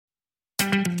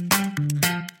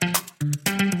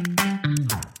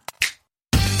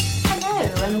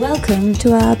Welcome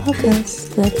to our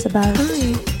podcast that's about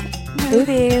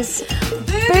Boobies.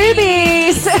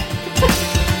 Boobies!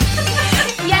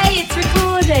 Yay, it's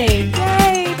recording!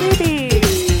 Yay,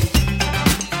 boobies!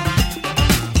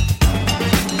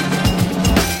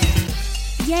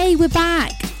 Yay, we're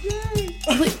back!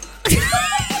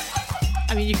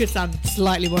 I mean, you could sound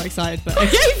slightly more excited, but okay,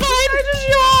 fine. I just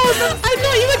yawned. I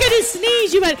thought you were going to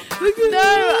sneeze. You went, No,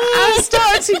 I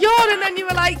started to yawn and then you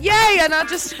were like, yay! And I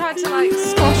just tried to like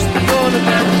squash the yawn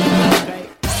a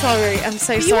bit. Sorry, I'm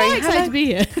so you sorry. are excited to be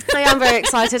here. I am very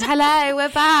excited. Hello, we're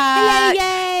back.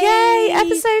 Yay! Yay,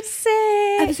 episode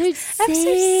 6. Episode 6.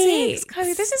 Episode 6.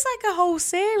 Chloe, this is like a whole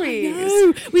series.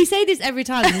 No, we say this every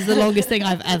time. This is the longest thing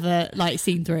I've ever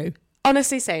seen through.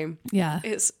 Honestly, same. Yeah.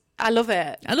 I love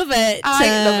it. I love it.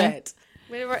 I love it.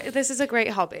 This is a great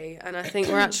hobby, and I think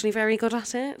we're actually very good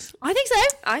at it. I think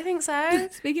so. I think so.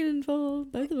 Speaking for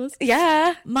both of us.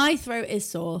 Yeah. My throat is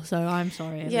sore, so I'm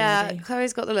sorry. Everybody. Yeah,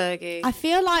 Chloe's got the lurgy. I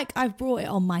feel like I've brought it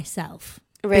on myself.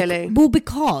 Really?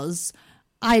 Because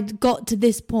I'd got to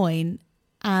this point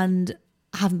and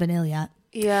I haven't been ill yet.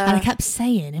 Yeah. And I kept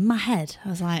saying in my head, I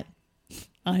was like,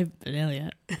 I haven't been ill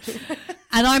yet.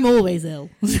 And I'm always ill.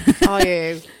 Are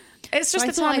you? It's just So I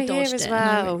the thought time I of year dodged as it,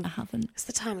 and well. I haven't. It's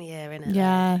the time of year, isn't it?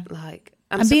 Yeah. Like,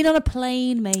 And being on a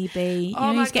plane, maybe. Oh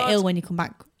you my just get God. ill when you come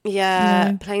back. yeah,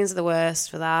 you know. planes are the worst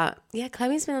for that. Yeah,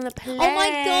 Chloe's been on a plane. Oh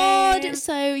my God.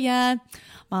 So, yeah,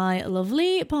 my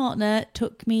lovely partner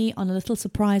took me on a little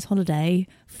surprise holiday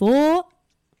for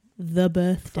the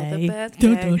birthday. For the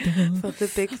birthday. Dun, dun, dun. For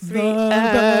the big 3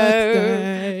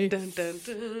 birthday. Dun, dun,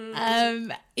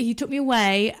 dun. He took me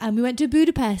away and we went to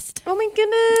Budapest. Oh my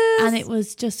goodness. And it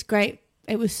was just great.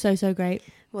 It was so, so great.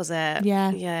 Was it?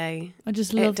 Yeah. Yay. I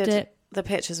just loved it. The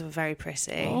pictures were very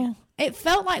pretty. Oh, it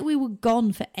felt like we were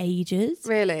gone for ages.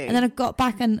 Really? And then I got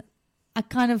back and I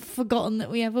kind of forgotten that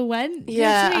we ever went. Do you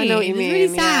Yeah, know I know what you It mean. was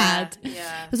really sad.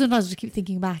 Yeah. But sometimes I just keep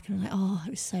thinking back and I'm like, oh,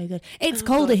 it was so good. It's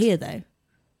colder here though.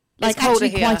 Like colder actually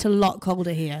here. quite a lot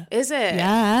colder here. Is it?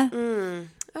 Yeah. Mm.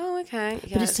 Oh, okay.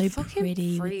 Yeah, But it's so fucking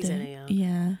pretty. freezing with here. the,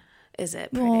 yeah. Is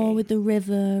it pretty? Oh, with the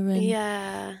river and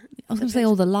yeah. I was going to say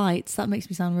all the lights. That makes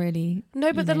me sound really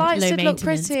No, but the lights did look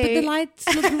maintenance. pretty. But the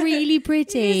lights look really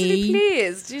pretty. Easily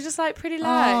pleased. You just like pretty Oh,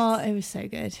 lights. it was so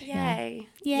good. Yeah. Yay.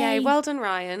 Yay. Yay. Well done,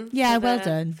 Ryan. Yeah, for well the-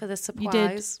 done. For the You did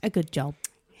supplies. a good job.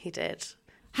 He did.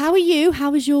 How are you?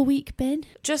 How has your week been?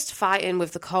 Just fighting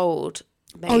with the cold.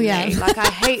 Oh, yeah. Mainly. Like I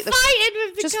hate the Fighting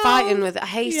with the just cold. fighting with it. I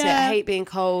hate it. I Yeah. hate being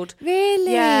cold.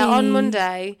 Really? Yeah, on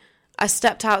Monday, I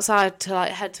stepped outside to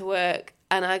like head to work,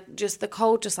 and the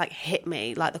cold just like hit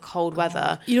me, like the cold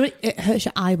weather. You know, it hurts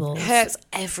your eyeballs. Hurts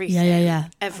everything. Yeah.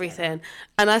 Everything.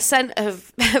 And I sent a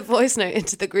voice note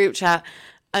into the group chat,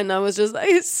 and I was just like,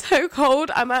 it's so cold.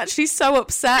 I'm actually so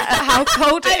upset at how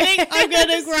cold it is. I think I'm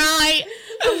gonna cry.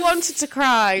 I wanted to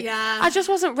cry. Yeah. I just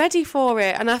wasn't ready for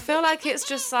it. And I feel like it's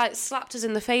just like slapped us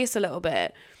in the face a little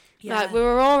bit. Yeah. Like we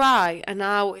were all right, and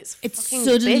now it's fucking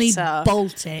suddenly bitter.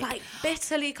 Baltic. Like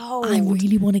bitterly cold. I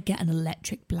really want to get an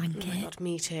electric Oh my blanket. God,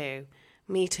 me too.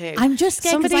 Me too. I'm just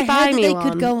scared because Somebody I buy heard that me they one.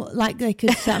 could go, like they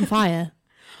could set on fire.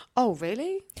 Oh,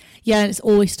 really? Yeah, and it's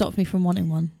always stopped me from wanting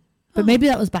one. But maybe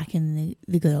that was back in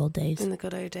the good old days. In the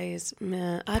good old days.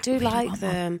 Yeah, I do like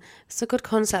them. It's a good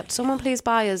concept. Someone please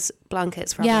buy us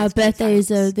blankets for our Yeah, our birthday. birthdays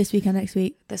Thanks. this weekend, next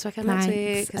week. This weekend, next Thanks.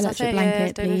 week. It's our Electric 30th.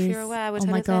 blanket, Don't know if please. you're aware. We're Oh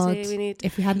my turning 30. God. We need.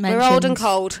 If we hadn't We're old and mentioned-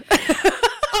 cold.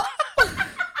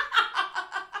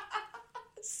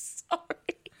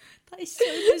 Sorry. That is so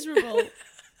miserable.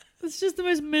 It's just the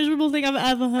most miserable thing I've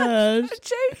ever heard. I'm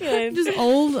joking. I'm just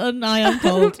old and I am I'm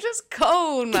cold. just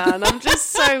cold, man. I'm just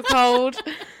so cold.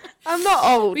 I'm not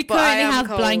old, We but I currently am have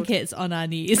cold. blankets on our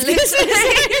knees. Literally.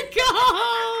 It's so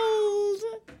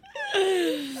cold.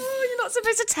 Oh, you're not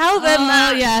supposed to tell them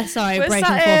that. Oh, yeah, sorry, We're breaking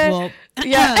sat the here- fourth wall.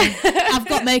 Yeah. I've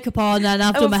got makeup on and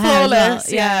I've Oh, done my hair as well.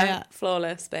 flawless. Yeah.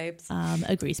 Flawless, babes.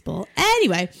 A grease ball.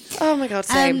 Anyway, Oh my God,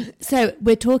 same. so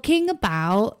we're talking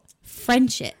about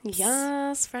friendship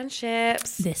Yes,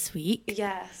 friendships. this week.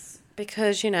 Yes,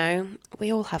 because, you know,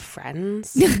 we all have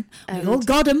friends. We've all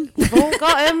got them. We've all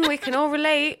got them. We can all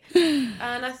relate.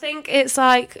 And I think it's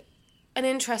like an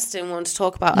interesting one to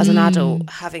talk about as an adult,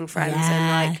 having friends Yeah.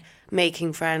 and like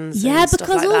making friends. Yeah, and stuff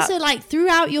because like also that. like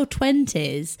throughout your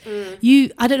 20s,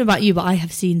 I don't know about you, but I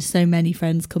have seen so many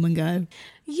friends come and go.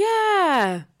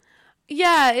 Yeah.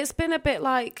 Yeah, it's been a bit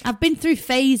like... I've been through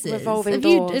phases. Revolving have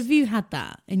you doors. have you had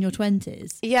that in your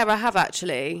 20s? Yeah, I have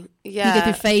actually. You Yeah. go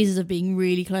through phases of being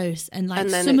really close, and like And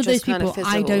then some it of those just kind of people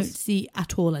I don't fizzles. see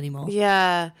at all anymore.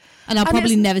 Yeah. And I'll And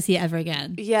probably it's- never see it ever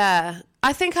again. Yeah.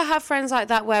 I think I have friends like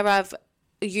that where I've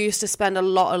used to spend a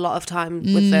lot of time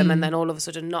with them, and then all of a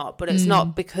sudden not. But it's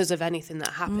not because of anything that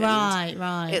happened.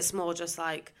 Right. It's more just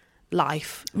like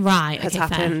life Okay, has fair.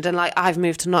 happened, and like I've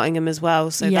moved to Nottingham as well,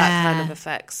 so that Yeah. kind of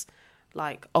affects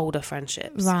like older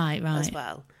friendships, Right. as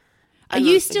well. Are And,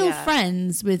 you still yeah,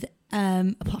 friends with,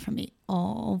 apart from me,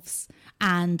 Ovs,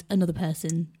 and another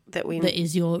person that we? that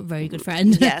is your very good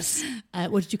friend? Yes,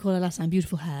 What did you call her last time?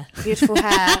 Beautiful hair. beautiful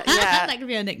hair. Yeah, That could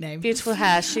be her nickname. beautiful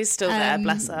hair. She's still there,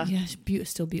 bless her. Yeah,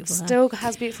 still beautiful hair. Still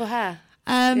has beautiful hair.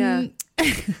 Yeah.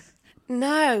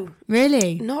 No,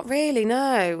 Really? not really.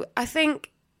 No, I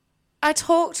think I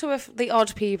talked to the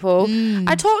odd people. Mm.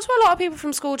 I talked to a lot of people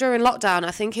from school during lockdown.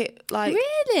 I think it like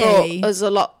Really? brought us a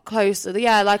lot closer.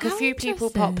 Yeah, like a How few people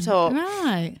interesting. popped up.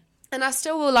 Right. And I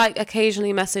still will like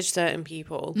occasionally message certain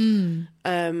people.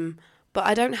 But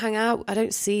I don't hang out. I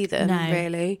don't see them No.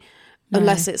 really, No.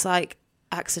 unless it's like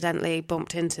accidentally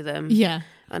bumped into them. Yeah.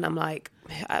 And I'm like,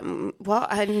 what?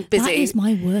 I'm busy. That is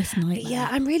my worst nightmare. Yeah,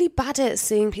 I'm really bad at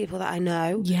seeing people that I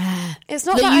know. Yeah. It's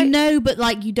not that that you I- know, but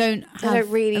like you don't have don't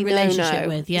really a know, relationship no.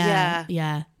 with. Yeah.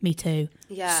 Yeah. Me too.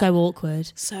 Yeah. So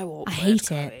awkward. So awkward. I hate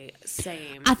Chloe. it.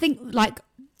 Same. I think like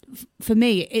for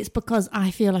me, it's because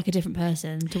I feel like a different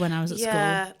person to when I was at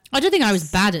Yeah. school. I don't think I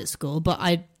was bad at school, but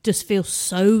I just feel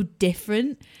so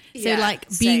different. So Yeah, like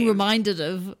being same. reminded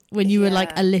of when you were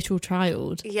like Yeah. a little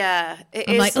child. Yeah, it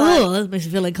I'm is like, oh, that makes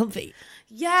me feeling comfy.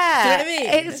 yeah. Do you know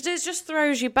what I mean? It just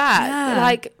throws you back. Yeah.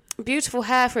 Like beautiful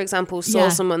hair, for example, saw Yeah.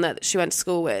 someone that she went to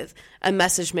school with and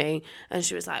messaged me, and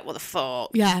she was like, "What the fuck?"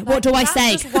 Yeah, Like, what do I that's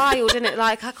say? Just wild, isn't it?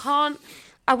 Like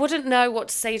I wouldn't know what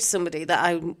to say to somebody that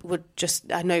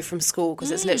I know from school,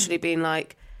 because it's literally been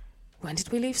like, when did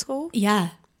we leave school? Yeah.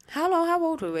 How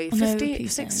old were we? Oh, no, 15,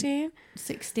 please don't. 16?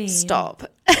 16. Stop.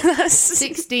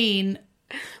 16.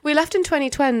 We left in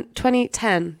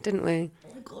 2010, didn't we?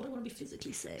 Oh God, I want to be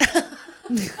physically sick.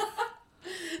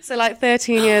 So like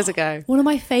 13 years ago. One of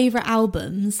my favourite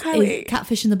albums Chloe. is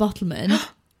Catfish and the Bottlemen.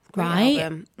 Great Right?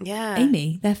 album. Yeah.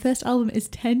 Amy, their first album is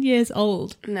 10 years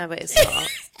old. No, but it's not.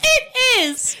 It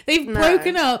is. They've No.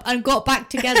 broken up and got back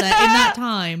together in that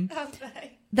time.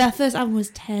 Their first album was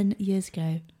 10 years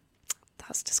ago.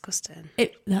 That's disgusting.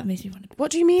 That makes me want to. What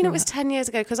do you mean it was 10 years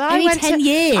ago? Because I Only went 10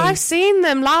 years. I've seen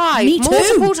them live Me too.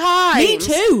 multiple times. Me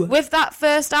too. With that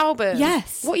first album.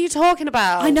 Yes. What are you talking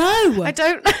about? I know. I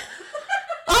don't.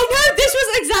 I know. This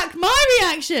was exact my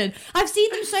reaction. I've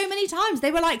seen them so many times.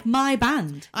 They were like my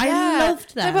band. I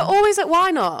loved them. They were always at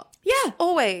Why Not. Yeah.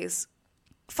 Always.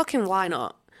 Fucking Why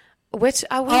Not. Are we too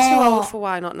old for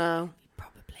Why Not now?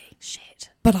 Probably. Shit.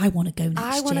 But I want to go next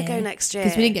year. I want to go next year.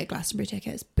 Because we didn't get Glastonbury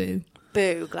tickets. Boo.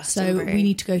 Boo, So Glastonbury. we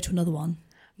need to go to another one.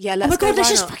 Yeah, let's my God, go. let's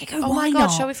Why just Not? fucking go Oh Why my God, Not?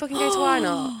 shall we fucking go to Why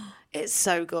Not? It's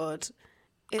so good.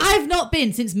 I've not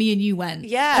been since me and you went.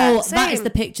 Yeah, Oh, that is same. the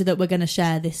picture that we're going to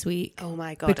share this week. Oh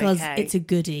my God, Because okay. it's a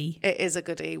goodie. It is a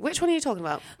goodie. Which one are you talking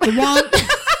about? The one...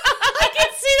 I can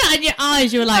see that in your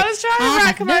eyes. You were like, I was trying to I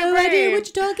rack have my no idea brain.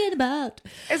 what you're talking about.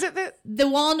 Is it the... The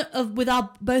one with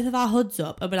both of our hoods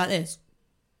up and we're like this.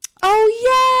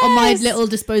 Oh, yes! On my little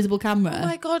disposable camera. Oh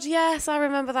my God, yes, I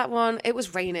remember that one. It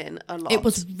was raining a lot. It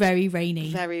was very rainy.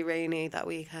 very rainy that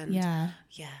weekend. Yeah.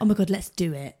 Yeah. Oh my God, let's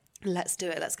do it. Let's do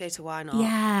it. Let's go to Why Not?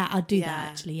 Yeah, I'll do Yeah. that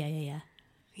actually. Yeah.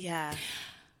 Yeah.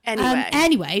 Anyway,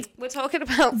 Anyway, we're talking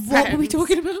about what were we friends.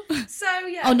 talking about? So,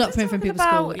 yeah. Oh, not we're from talking people's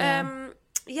about, school,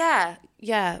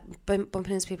 yeah.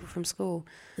 bumping into people from school.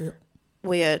 Ugh.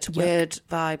 Weird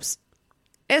vibes.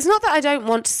 It's not that I don't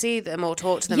want to see them or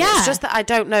talk to them. Yeah. It's just that I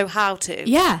don't know how to.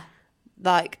 Yeah.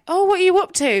 Like, oh, what are you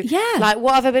up to? Yeah. Like,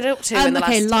 what have I been up to in the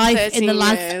last life 13 in the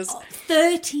last years?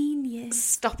 13 years.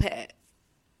 Stop it.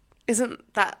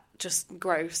 Isn't that just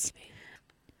gross?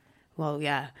 Well,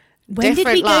 yeah. When did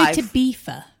we life. go to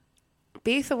Beefer?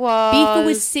 Beetha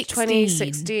was 16.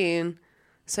 2016.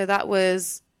 So that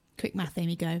was... Quick math,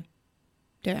 Amy, go.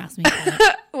 Don't ask me. about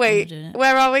it. Wait, doing it.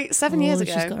 where are we? 7 years Oh,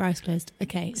 ago. She's got her eyes closed.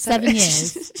 Okay, 7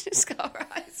 years. She's got her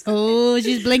eyes. Oh,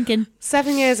 she's blinking.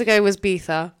 7 years ago was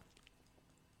Beetha.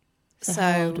 So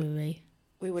how old So were we?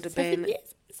 we would have 7 been...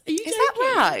 years? Are you Is that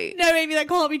joking? right? No, Amy, that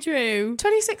can't be true.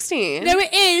 2016? No,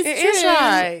 it is. It true. is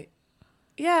right.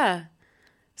 Yeah.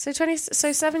 So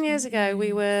 7 years ago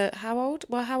we were how old?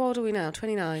 Well, how old are we now?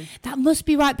 29. That must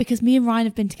be right because me and Ryan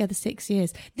have been together 6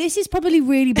 years. This is probably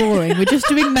really boring. We're just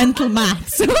doing mental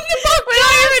maths. We're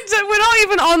not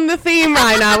even on the theme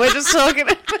right now. We're just talking.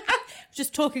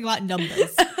 Just talking like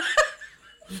numbers.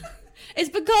 It's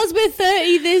because we're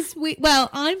 30 this week. Well,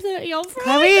 I'm 30 on Friday.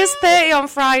 Chloe is 30 on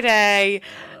Friday.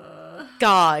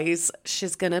 Guys,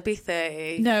 she's gonna be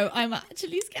 30. No, I'm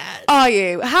actually scared. Are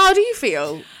you? How do you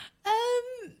feel?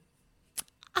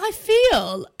 I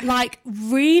feel like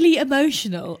really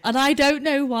emotional, and I don't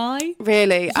know why.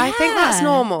 Really? I think that's Yeah.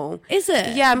 normal. Is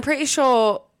it? Yeah, I'm pretty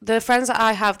sure the friends that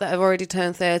I have that have already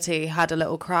turned 30 had a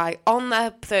little cry on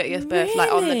their 30th birthday,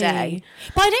 like on the day. Really?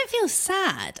 But I don't feel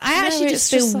sad. I No, actually it's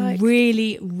just feel just like-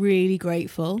 really, really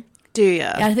grateful. Do you?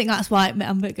 Yeah, I think that's why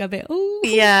I'm a bit, ooh.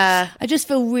 Yeah. I just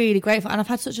feel really grateful. And I've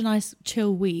had such a nice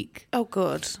chill week. Oh,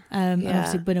 good. And Yeah.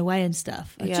 obviously been away and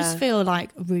stuff. I Yeah. just feel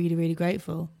like really, really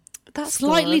grateful. That's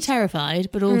Slightly good. terrified,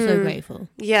 but also grateful.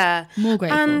 Yeah. More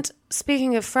grateful. And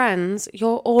speaking of friends,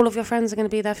 all of your friends are going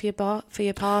to be there for your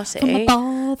party. For my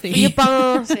For your party.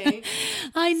 party.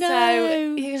 I know.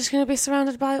 So you're just going to be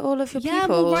surrounded by all of your Yeah,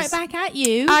 people. well, right back at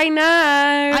you. I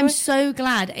know. I'm so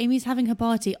glad Amy's having her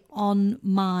party on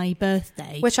my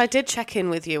birthday. Which I did check in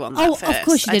with you on that first. Of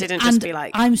course you did. I didn't and just be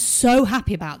like... I'm so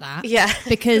happy about that. Yeah.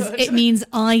 Because Good. it means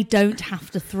I don't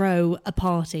have to throw a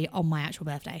party on my actual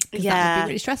birthday. 'Cause that would Yeah. be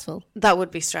really stressful. That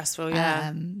would be stressful, yeah.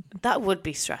 Um, That would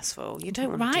be stressful. You don't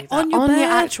want to Right? do that. On your birthday.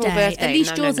 actual birthday. At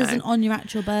least No, yours no. isn't on your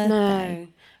actual birthday. No.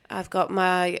 I've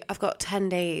got 10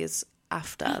 days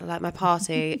after. Like my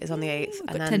party is on the 8th. I've And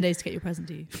got then 10 days to get your present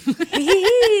to you.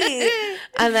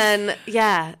 and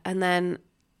then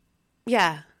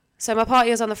so my party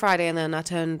is on the Friday and then I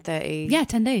turn 30. Yeah,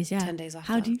 10 days, yeah. 10 days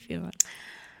after. How do you feel about it?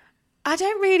 I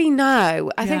don't really know.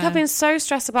 I think Yeah. I've been so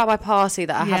stressed about my party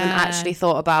that I haven't Yeah. actually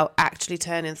thought about actually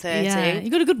turning 30. Yeah,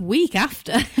 you got a good week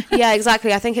after. Yeah,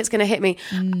 exactly. I think it's going to hit me.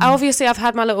 Obviously, I've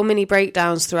had my little mini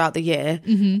breakdowns throughout the year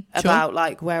about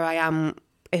like where I am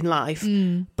in life.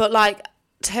 But like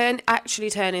actually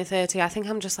turning 30, I think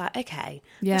I'm just like, okay,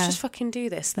 Yeah. let's just fucking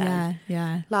do this then. Yeah,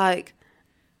 yeah. Like,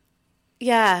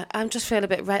 yeah, I'm just feel a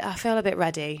bit. I feel a bit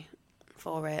ready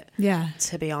for it Yeah.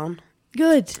 to be on.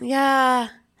 Good. Yeah,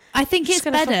 I think Just it's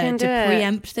gonna better fucking to do it.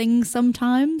 preempt things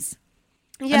sometimes.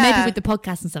 yeah. And maybe with the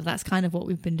podcast and stuff, that's kind of what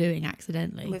we've been doing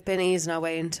accidentally. We've been easing our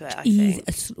way into it. I Ease,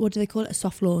 think what do they call it? A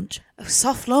soft launch. a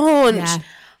soft launch. Yeah.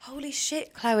 Holy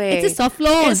shit, Chloe! It's a soft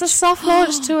launch. It's a soft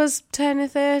launch to us turning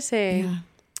 30. Yeah.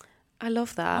 I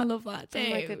love that. I love that too.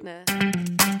 Oh my goodness.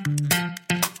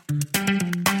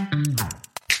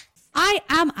 I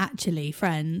am actually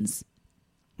friends,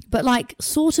 but like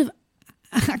sort of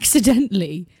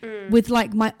accidentally with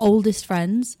like my oldest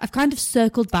friends. I've kind of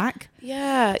circled back.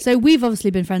 Yeah. So we've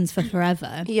obviously been friends for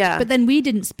forever. Yeah. But then we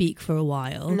didn't speak for a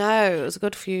while. No, it was a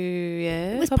good few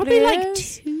years. It was couple probably of like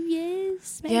years. 2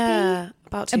 years, maybe. Yeah,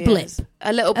 about 2 A blip. years.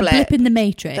 A little A blip. blip in the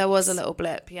matrix. There was a little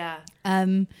blip, yeah.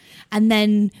 And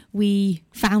then we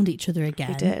found each other again.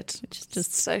 We did. Which is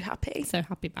just So happy. so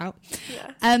happy about.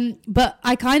 Yeah. But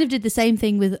I kind of did the same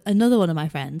thing with another one of my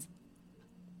friends.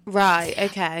 Right,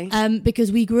 okay.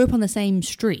 Because we grew up on the same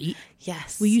street.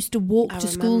 Yes. We used to walk I to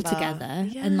school remember. together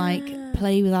Yeah. and like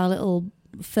play with our little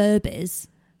Furbies.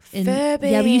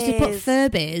 Furbies. Yeah, we used to put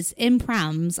Furbies in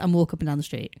prams and walk up and down the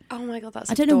street. Oh my God, that's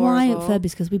I don't know why adorable.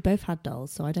 Furbies, because we both had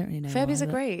dolls, so I don't really know. Furbies why, are but-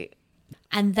 great.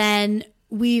 And then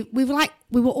we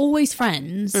were always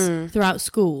friends throughout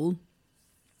school,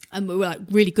 and we were like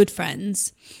really good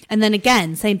friends. And then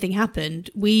again, same thing happened.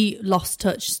 We lost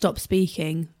touch, stopped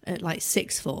speaking at like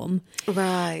sixth form,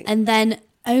 Right. and then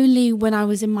only when I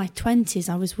was in my 20s,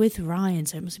 I was with Ryan.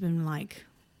 So it must have been like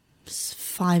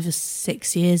 5 or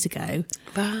 6 years ago.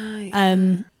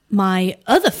 Right. My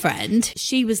other friend,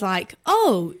 she was like,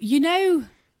 "Oh, you know,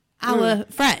 our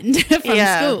friend from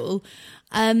Yeah. school,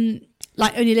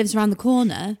 like only lives around the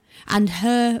corner, and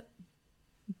her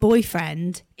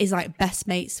boyfriend is like best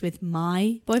mates with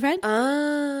my boyfriend."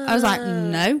 I was like,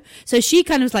 "No." So she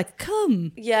kind of was like,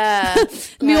 "Come." Yeah.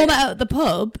 We all Like, met at the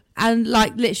pub, and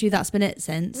like literally that's been it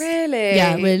since. Really?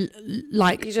 Yeah, we're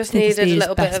like You just thick as needed a thieves,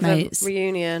 little bit best of mates. a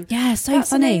reunion. Yeah, so That's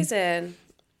funny. amazing.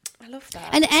 I love that.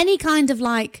 And any kind of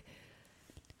like,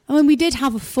 I mean, we did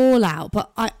have a fallout,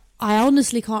 but I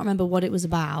honestly can't remember what it was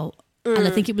about. And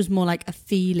I think it was more like a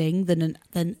feeling than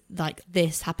like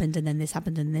this happened and then this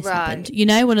happened and this Right. happened. You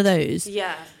know, one of those.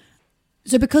 Yeah.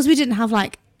 So because we didn't have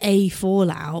like a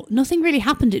fallout, nothing really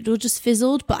happened. It all just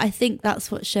fizzled. But I think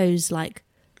that's what shows like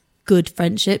good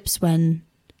friendships, when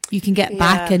you can get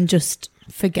back Yeah. and just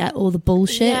forget all the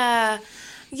bullshit. Yeah.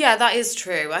 Yeah, that is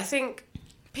true. I think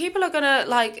people are going to,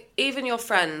 like, even your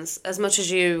friends, as much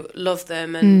as you love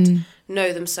them and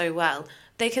know them so well,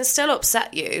 they can still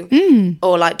upset you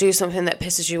or, like, do something that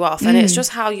pisses you off. And it's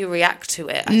just how you react to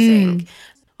it, I think.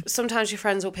 Sometimes your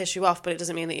friends will piss you off, but it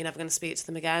doesn't mean that you're never going to speak to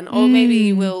them again. Or maybe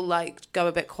you will, like, go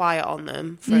a bit quiet on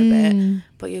them for a bit.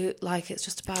 But you, like, it's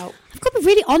just about... I've got to be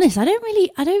really honest. I don't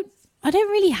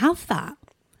really have that.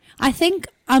 I think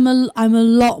I'm a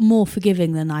lot more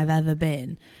forgiving than I've ever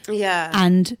been. Yeah.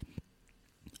 And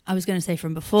I was going to say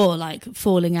from before, like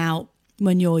falling out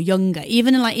when you're younger,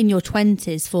 even like in your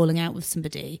 20s, falling out with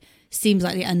somebody seems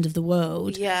like the end of the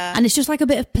world. Yeah. And it's just like a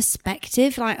bit of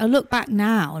perspective. Like I look back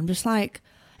now, I'm just like,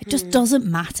 it just doesn't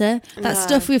matter. That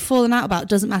stuff we've fallen out about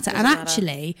doesn't matter. And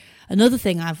actually, another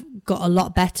thing I've got a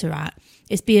lot better at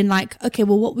is being like, okay,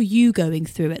 well, what were you going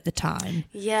through at the time?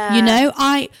 Yeah. You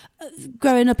know,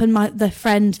 growing up and the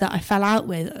friend that I fell out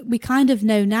with, we kind of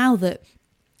know now that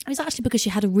it was actually because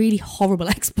she had a really horrible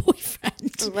ex-boyfriend.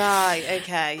 Right,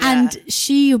 okay. Yeah. And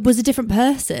she was a different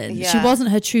person. Yeah. She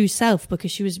wasn't her true self because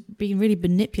she was being really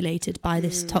manipulated by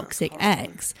this toxic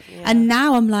ex. Yeah. And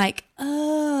now I'm like,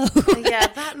 oh, Yeah,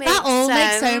 that makes that all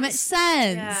makes so sense. much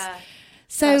sense. Yeah.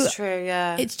 So That's true,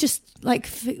 yeah. it's just like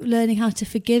learning how to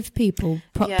forgive people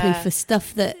properly Yeah. for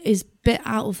stuff that is a bit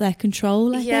out of their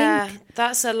control, I think.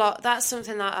 That's a lot. That's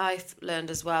something that I've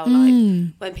learned as well.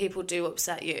 Like when people do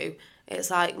upset you, it's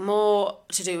like more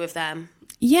to do with them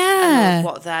Yeah. and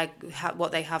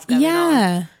what they have going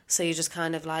Yeah. on. So you just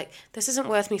kind of like, this isn't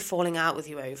worth me falling out with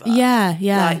you over. Yeah,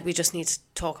 yeah. Like we just need to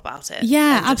talk about it.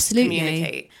 Yeah, and just absolutely.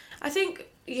 Communicate. I think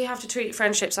you have to treat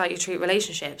friendships like you treat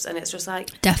relationships, and it's just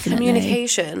like Definitely.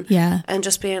 communication. Yeah. And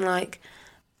just being like,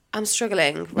 I'm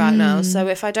struggling right now. So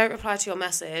if I don't reply to your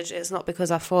message, it's not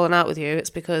because I've fallen out with you. It's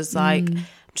because like I'm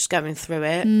just going through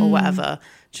it or whatever.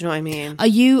 Do you know what I mean? Are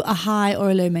you a high or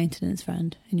a low maintenance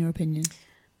friend, in your opinion?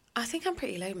 I think I'm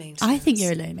pretty low maintenance. I think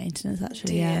you're a low maintenance,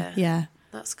 actually. Yeah. Dear. Yeah.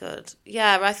 That's good.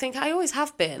 Yeah, I think I always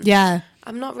have been. Yeah.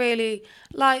 I'm not really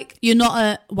like. You're not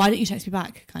a why don't you text me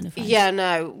back kind of friend. Yeah,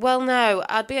 no. Well, no.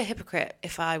 I'd be a hypocrite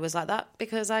if I was like that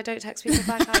because I don't text people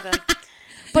back either.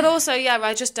 But also, yeah,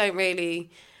 I just don't really.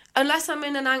 Unless I'm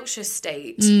in an anxious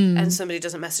state and somebody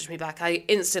doesn't message me back, I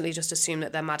instantly just assume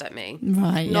that they're mad at me.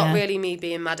 Right. Not yeah. really me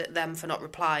being mad at them for not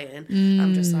replying.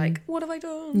 I'm just like, what have I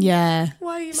done? Yeah.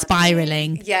 Why are you mad at me?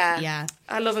 Spiraling. Yeah. Yeah.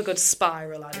 I love a good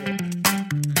spiral. I do.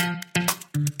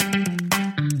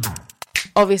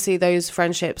 Obviously, those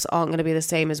friendships aren't going to be the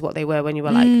same as what they were when you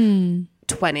were like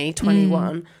 20,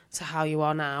 21 to how you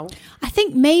are now. I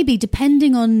think maybe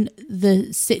depending on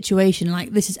the situation,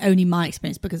 like this is only my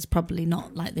experience because it's probably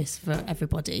not like this for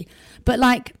everybody. But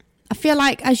like, I feel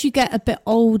like as you get a bit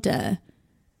older,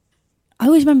 I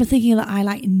always remember thinking that I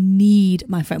like need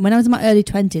my friend. When I was in my early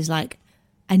 20s, like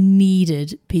I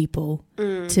needed people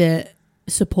to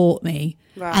support me.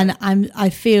 Right. And I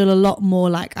feel a lot more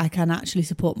like I can actually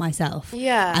support myself.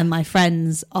 Yeah. And my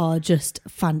friends are just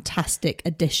fantastic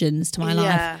additions to my Yeah.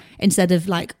 life instead of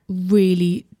like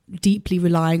really deeply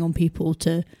relying on people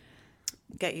to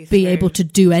Get you be through. able to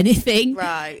do anything.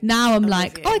 Right. Now I'm with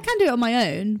like, you. oh, I can do it on my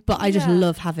own, but I just Yeah.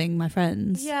 love having my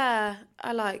friends. Yeah,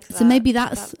 I like that. So maybe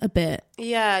that's a bit,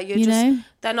 Yeah, you're you just. know?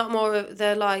 They're not more.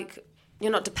 They're like.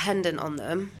 You're not dependent on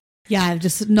them. Yeah, I'm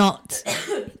just not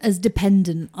as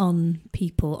dependent on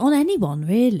people, on anyone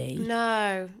really.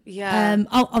 No. Yeah.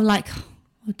 I'm like,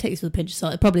 I'll take this with a pinch of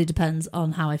salt. It probably depends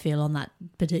on how I feel on that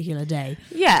particular day.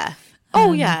 Yeah.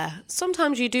 Oh, yeah.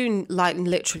 Sometimes you do like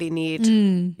literally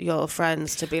need your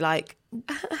friends to be like,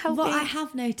 help What me. I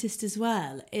have noticed as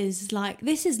well is like,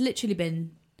 this has literally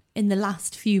been in the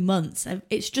last few months.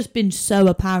 It's just been so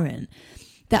apparent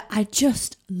that I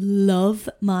just love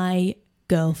my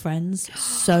girlfriends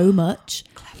so much.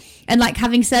 And like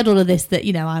having said all of this, that,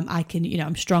 you know,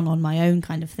 I'm strong on my own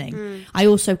kind of thing. I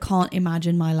also can't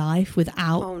imagine my life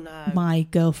without Oh, no. my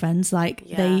girlfriends. Like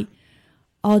Yeah. they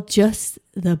are just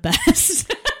the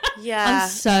best. Yeah.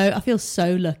 I feel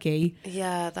so lucky.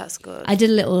 Yeah, that's good. I did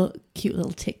a cute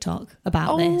little TikTok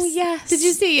about this. Oh, yes. Did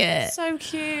you see it? So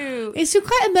cute. It's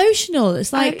quite emotional.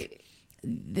 It's like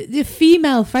the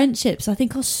female friendships, I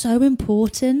think, are so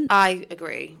important. I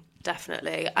agree,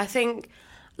 definitely. I think,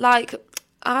 like,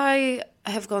 I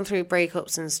have gone through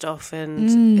breakups and stuff,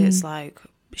 and it's like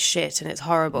shit and it's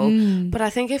horrible. But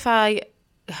I think if I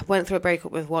went through a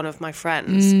breakup with one of my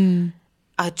friends,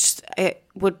 it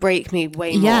would break me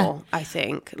way Yeah. more. I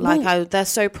think, like, they're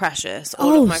so precious.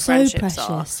 All of my so friendships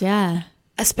precious. are, Yeah.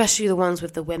 especially the ones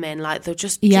with the women. Like, they're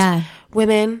just Yeah.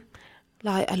 women.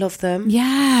 Like, I love them.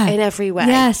 Yeah. In every way.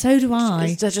 Yeah, so do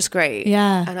I. They're just great.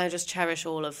 Yeah. And I just cherish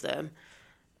all of them.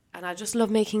 And I just love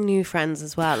making new friends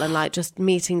as well, and like just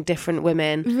meeting different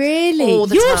women. Really? All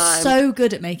the You're time. so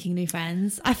good at making new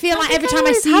friends. I feel like think every I time I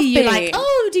always see have you, you're been. like,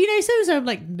 oh, do you know so-and-so? I'm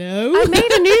like, no. I made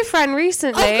a new friend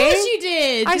recently. Of course you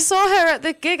did. I saw her at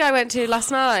the gig I went to last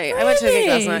night. I went to a gig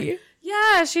last Really? night.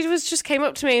 Yeah, she just came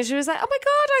up to me and she was like, "Oh my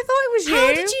god, I thought it was you."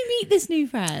 How did you meet this new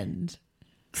friend?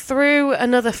 Through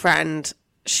another friend.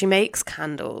 she makes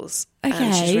candles. And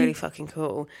she's Okay. really fucking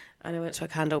cool. And I went to a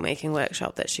candle making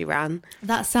workshop that she ran.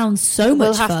 That sounds so We'll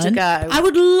much have fun. to go. I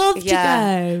would love to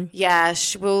go. Yeah,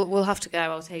 we'll have to go.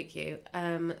 I'll take you.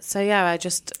 So yeah, I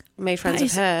just made friends That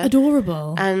with is her.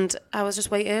 adorable. And I was just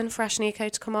waiting for Ash Nico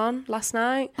to come on last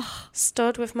night.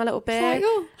 Stood with my little beer. like,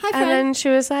 oh, hi, and friend. then she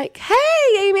was like, "Hey,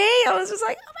 Amy." I was just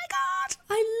like, "Oh my god,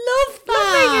 I love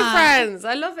love making that. friends.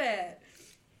 I love it."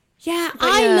 Yeah, But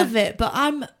I yeah. love it, but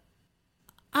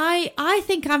I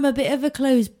think I'm a bit of a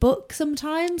closed book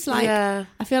sometimes. Like, Yeah.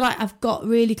 I feel like I've got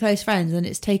really close friends, and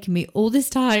it's taken me all this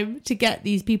time to get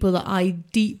these people that I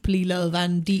deeply love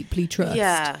and deeply trust.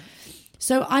 Yeah,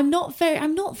 So I'm not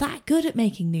that good at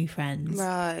making new friends.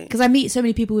 right. Because I meet so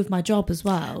many people with my job as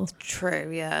well. True.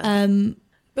 Yeah.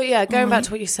 But yeah, going back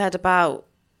to what you said about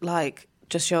like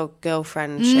just your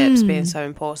girlfriendships being so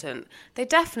important, they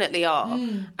definitely are,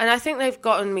 and I think they've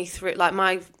gotten me through. Like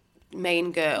my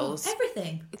main girls,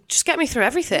 Everything. just get me through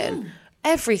everything,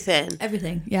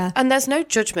 Everything. Yeah. and there's no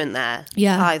judgment there,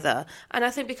 Yeah. either. And I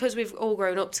think because we've all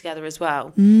grown up together as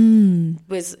well,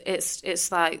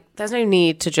 it's like there's no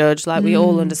need to judge. Like we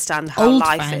all understand how Old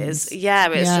life friends. is. Yeah,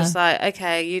 it's Yeah. just like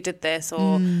okay, you did this,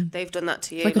 or they've done that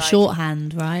to you. Like a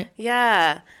shorthand, right?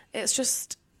 Yeah, it's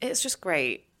just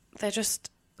great. They're just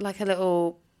like a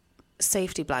little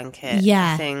safety blanket.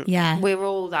 Yeah, I think. yeah. We're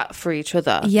all that for each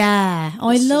other. Yeah. Oh,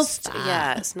 I It's love just- that.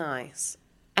 Yeah, it's nice.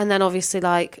 And then obviously,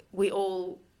 like we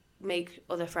all make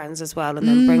other friends as well, and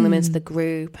then bring them into the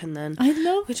group, and then I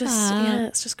love we just that. yeah,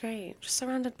 it's just great. Just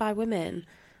surrounded by women.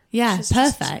 Yeah, Which is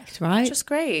just- perfect, right? Just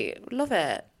great. Love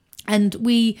it. And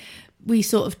we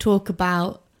sort of talk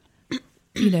about,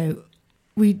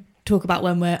 we talk about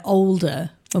when we're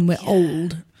older, when we're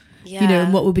old, Yeah.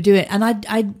 and what we'll be doing. And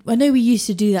I know we used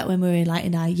to do that when we were like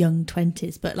in our young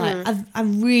 20s, but like I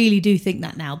really do think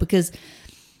that now, because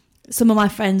some of my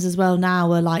friends as well now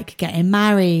are like getting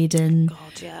married and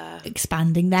God, yeah.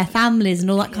 expanding their families and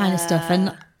all that kind of stuff.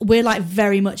 And we're like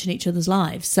very much in each other's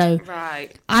lives. So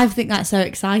Right. I think that's so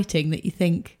exciting that you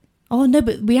think, oh no,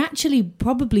 but we actually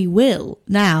probably will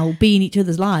now be in each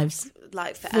other's lives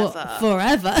Like forever.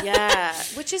 forever. Yeah,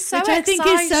 which is so Which I exciting.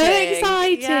 think is so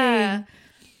exciting. Yeah.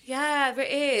 Yeah,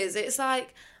 it is. It's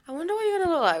like, I wonder what you're going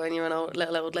to look like when you're an old,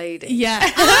 little old lady. Yeah.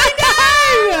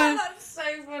 I know. That's so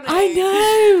funny. I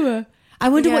know. I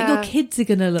wonder what Yeah. your kids are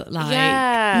going to look like.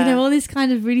 Yeah. All these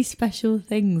kind of really special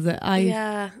things that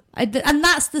Yeah. and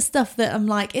that's the stuff that I'm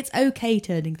like, it's okay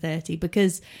turning 30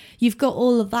 because you've got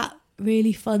all of that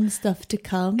really fun stuff to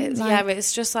come. Yeah,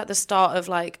 it's just like the start of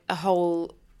like a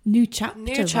whole New chapter.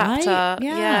 new chapter. Right?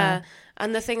 Yeah.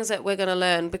 And the things that we're going to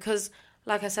learn, because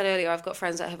like I said earlier, I've got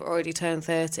friends that have already turned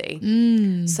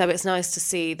 30. So it's nice to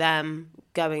see them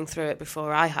going through it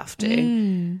before I have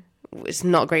to. It's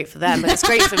not great for them, but it's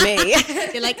great for me.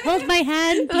 You're like, hold my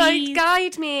hand, Like, please.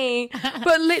 guide me.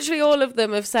 But literally all of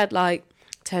them have said, like,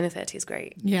 turning 30 is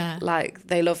great. Yeah. Like,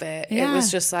 they love it. Yeah. It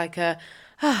was just like a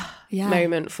Yeah.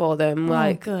 moment for them.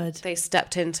 Like, good. they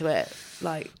stepped into it,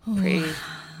 like, pretty...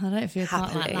 I don't feel quite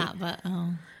like happily. that, but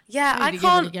Yeah, Maybe I give it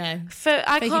can't... a go. I Fake it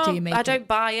till you can't... make I it. don't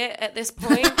buy it at this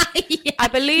point. Yeah. I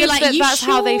believe You're like, that "You that's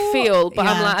how they sure?" feel, but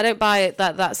I'm Yeah. like, I don't buy it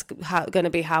that that's going to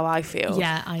be how I feel.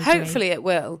 Yeah, I agree. Hopefully it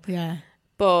will, yeah,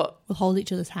 but... we'll hold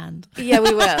each other's hand. Yeah,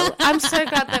 we will. I'm so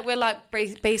glad that we're like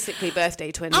basically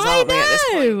birthday twins, I aren't we, at this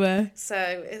point? know. So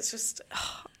it's just,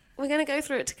 we're going to go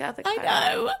through it together. I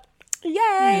Claire. know.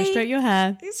 Yay. Stroke your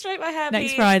hair You stroke my hair, next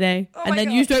Pete. Friday, Oh and my then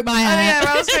God. you stroke my hair. Oh,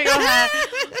 yeah, I'll stroke your hair.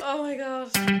 Oh, my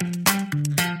gosh.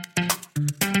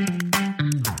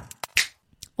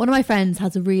 One of my friends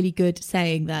has a really good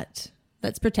saying that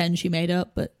let's pretend she made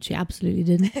up, but she absolutely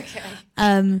didn't.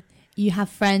 Okay. You have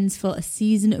friends for a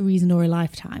season, a reason, or a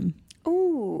lifetime.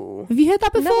 Ooh. Have you heard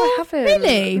that before? No, I haven't.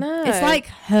 Really? No. It's like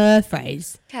her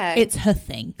phrase. Okay. It's her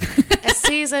thing. A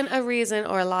season, a reason,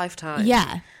 or a lifetime.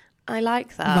 Yeah. I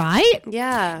like that. Right?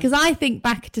 Yeah. Because I think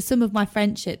back to some of my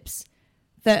friendships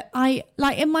that I,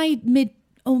 like in my mid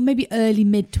or maybe early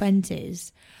mid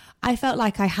 20s, I felt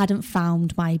like I hadn't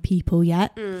found my people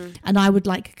yet. And I would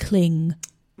like cling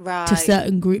Right. to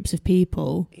certain groups of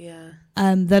people Yeah.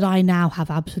 that I now have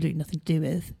absolutely nothing to do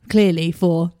with. Clearly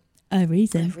for a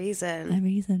reason. A reason. A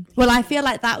reason. Well, I feel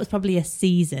like that was probably a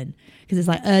season because it's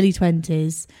like early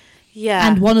 20s. Yeah.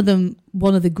 And one of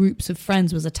the groups of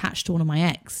friends was attached to one of my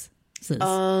exes.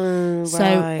 Oh, right.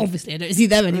 So obviously I don't see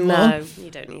them anymore. No, you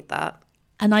don't need that.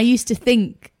 And I used to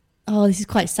think, oh, this is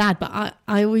quite sad, but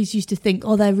I always used to think,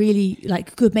 oh, they're really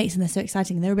like good mates and they're so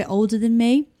exciting. And they're a bit older than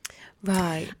me.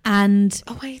 Right. And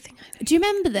Oh, I think I know. do you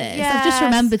remember this? I've just Yes.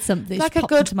 remembered something. Like It's a popped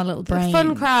good, into my little brain.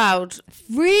 fun crowd.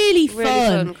 Really Really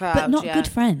fun crowd, but not yeah. good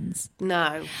friends.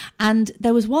 No. And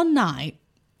there was one night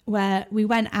where we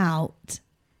went out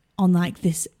on like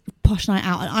this posh night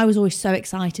out, and I was always so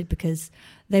excited because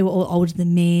they were all older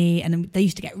than me, and they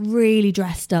used to get really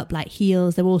dressed up, like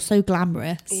heels. They were all so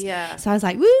glamorous. Yeah. So I was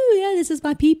like, woo, yeah, this is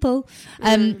my people.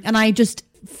 And I just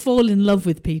fall in love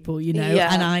with people, you know,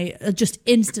 Yeah. and I just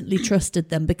instantly trusted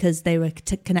them because they were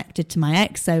connected to my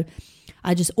ex. So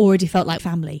I just already felt like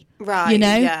family. Right. You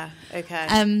know? Yeah. Okay.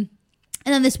 And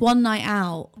then this one night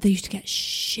out, they used to get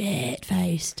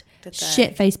shit-faced. Did they?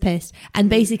 Shit-faced pissed. And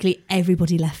basically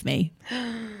everybody left me.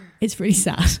 It's really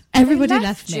sad. Everybody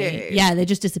left left me. you? Yeah, they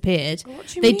just disappeared. What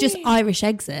do you They'd just mean? Irish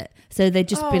exit. So they'd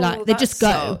just be like, they'd that just go.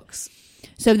 sucks.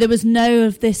 So there was no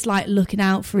of this like looking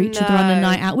out for each other on a No.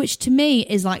 night out, which to me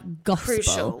is like gospel.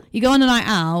 Crucial. You go on a night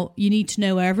out, you need to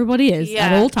know where everybody is at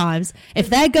Yeah. all times. If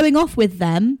they're going off with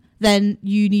them, then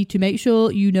you need to make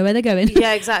sure you know where they're going.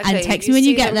 Yeah, exactly. And text You me when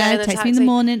you see get them there. get in a Text me in the taxi.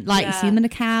 morning. Like, Yeah. see them in a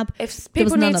cab. If There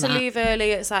was people none need of to that. leave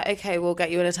early, it's like, okay, we'll get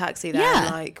you in a taxi then.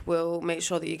 Yeah. Like, we'll make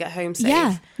sure that you get home safe.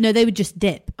 Yeah. No, they would just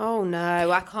dip. Oh,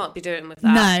 no, I can't be doing with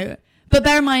that. No. But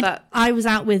bear in mind, But- I was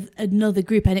out with another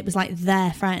group and it was like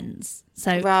their friends.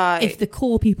 So Right. if the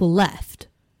core people left,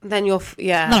 Then you're,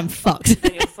 then I'm fucked.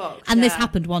 Then you're fucked. And this yeah.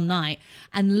 happened one night.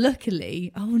 And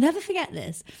luckily, I'll never forget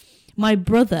this. My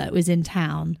brother was in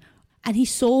town and he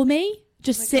saw me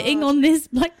just sitting God. on this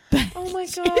like bench. Oh, my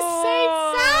God. It was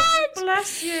so sad.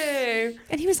 Bless you.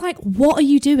 And he was like, "What are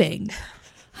you doing?"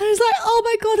 I was like, "Oh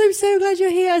my God, I'm so glad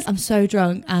you're here." I'm so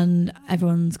drunk and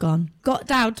everyone's gone. Got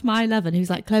down to my 11. He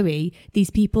was like, "Chloe, these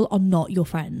people are not your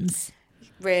friends."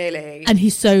 Really? And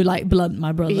he's so like blunt,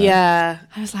 my brother. Yeah.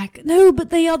 I was like, "No,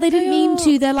 but they are. They didn't mean are.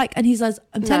 to." They're like, and he says,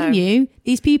 "I'm telling No. you,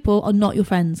 these people are not your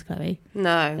friends, Chloe." I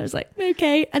No. was like,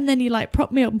 "Okay." And then he like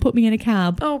propped me up and put me in a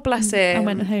cab. Oh, bless him. I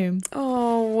went home.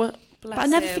 Oh, bless But I'll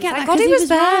never him. forget Thank that God because he was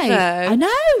there, right. though. I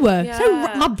know. Yeah.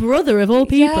 So my brother of all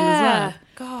people as well.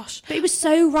 Gosh. But it was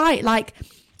so right. Like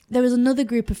there was another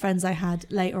group of friends I had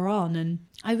later on, and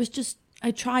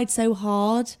I tried so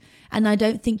hard, and I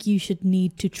don't think you should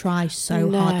need to try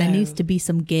so hard. There No. needs to be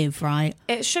some give, right?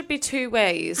 It should be two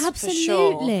ways, for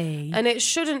Absolutely. sure. And it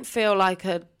shouldn't feel like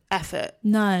an effort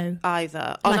No,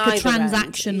 either. On like a either end.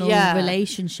 transactional Yeah.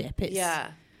 relationship. It's, Yeah.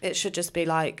 It should just be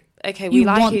like, okay, You we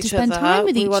like want to each spend other. time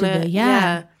with we each wanna, other,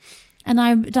 yeah. And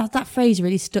that phrase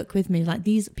really stuck with me. Like,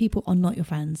 these people are not your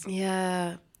friends.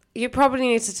 Yeah. You probably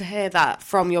needed to hear that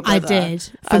from your I brother. did,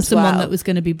 from as someone well. that was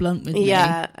going to be blunt with me.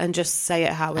 Yeah, and just say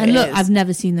it how it is. And look, I've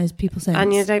never seen those people since.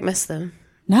 And you don't miss them.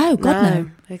 No, God,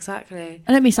 no. Exactly.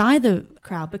 I don't miss either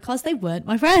crowd because they weren't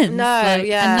my friends. No,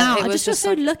 yeah, And now it I was just feel just so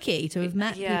like- lucky to have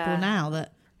met Yeah. people now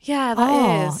that Yeah,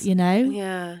 that is. you know?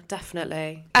 Yeah,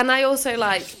 definitely. And I also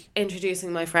like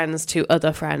introducing my friends to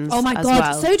other friends. Oh my as God,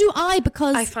 well. so do I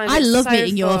because I find I it love so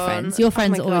meeting your fun. friends. Your Oh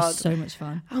friends my are always God. so much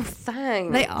fun. Oh,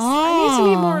 thanks. They I need to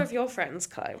meet are. more of your friends,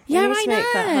 Chloe. We Yeah, need I to make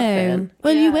that know. happen.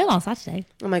 Well, Yeah. you will on Saturday.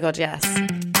 Oh my God, yes.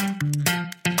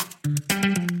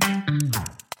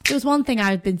 There was one thing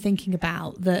I've been thinking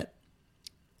about that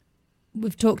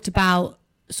we've talked about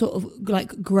sort of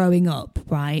like growing up,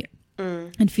 right?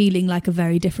 And feeling like a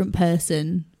very different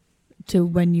person to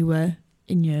when you were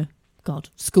in your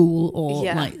school or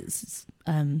Yeah. like I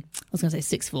was going to say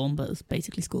sixth form, but it was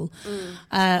basically school.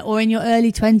 Or in your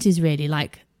early 20s, really,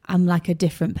 like I'm like a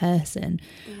different person.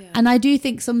 Yeah. And I do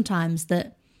think sometimes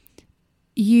that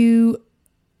you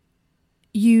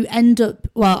end up,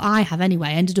 well, I have anyway,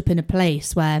 ended up in a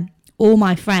place where all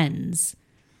my friends,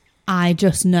 I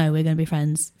just know we're going to be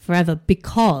friends forever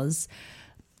because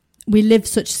we live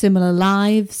such similar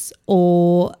lives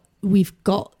or we've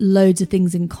got loads of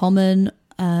things in common.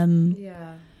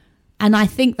 Yeah. And I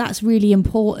think that's really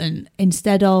important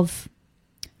instead of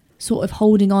sort of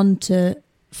holding on to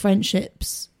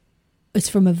friendships it's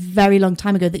from a very long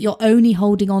time ago that you're only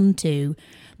holding on to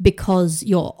because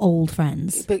you're old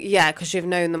friends. But yeah, because you've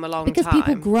known them a long Because time.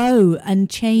 people grow and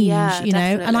change, Yeah, you know.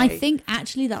 And I definitely. think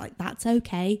actually that like that's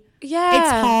okay. Yeah. It's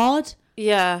hard,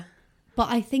 Yeah. but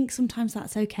I think sometimes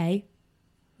that's okay.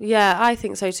 Yeah, I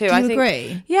think so too. Do you I think,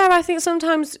 agree? Yeah, I think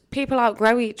sometimes people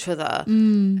outgrow each other.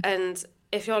 And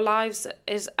if your lives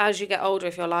is as you get older,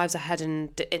 if your lives are heading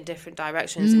in different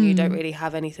directions and you don't really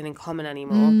have anything in common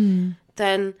anymore,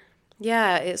 then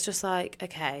yeah, it's just like,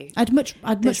 okay. I'd much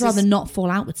This rather is- not fall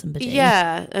out with somebody.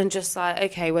 Yeah, and just like,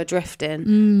 okay, we're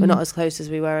drifting. We're not as close as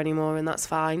we were anymore, and that's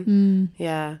fine.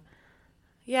 Yeah.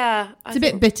 Yeah. It's a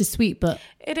bit bittersweet, but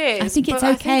It is. I think it's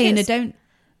but okay, and I it's- don't.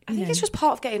 I think it's just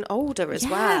part of getting older as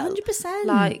well. 100%.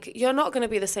 Like, you're not going to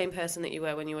be the same person that you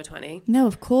were when you were 20. No,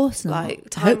 of course not. Like, I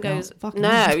time hope goes. not. Fucking No,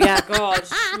 hell. yeah, God.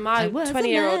 My I was a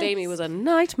 20-year-old mess. Amy was a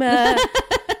nightmare.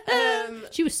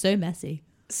 She was so messy.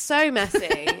 So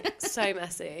messy. So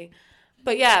messy.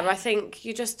 But yeah, I think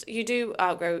you do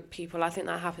outgrow people. I think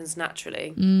that happens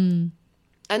naturally. And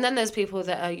then there's people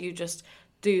that you just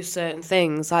do certain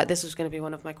things. Like this was going to be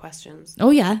one of my questions. Oh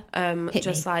yeah.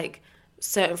 Just like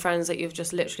certain friends that you've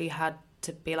just literally had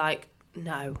to be like,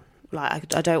 no,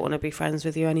 like I don't want to be friends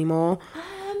with you anymore.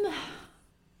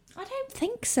 I don't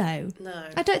think so. No.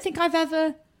 I don't think I've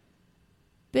ever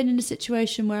been in a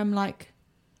situation where I'm like,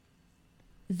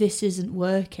 this isn't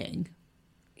working.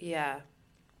 Yeah.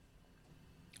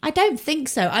 I don't think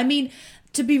so. I mean,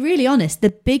 to be really honest,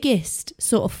 the biggest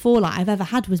sort of fallout I've ever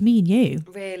had was me and you.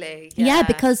 Really? Yeah,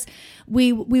 because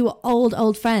we were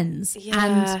old friends. Yeah.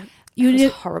 And It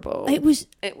was horrible. It was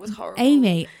horrible.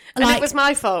 Amy. And like, it was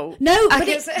my fault. No, but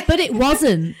it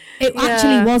wasn't. It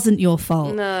actually wasn't your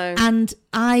fault. No. And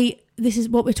this is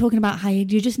what we're talking about, how you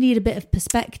just need a bit of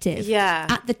perspective. Yeah.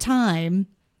 At the time,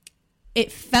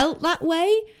 it felt that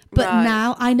way, but Right.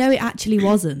 now I know it actually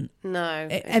wasn't. No.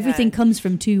 Everything comes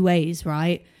from two ways,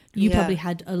 right? You Yeah. probably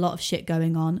had a lot of shit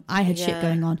going on. I had shit Yeah.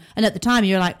 going on. And at the time,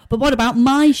 you're like, but what about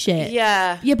my shit?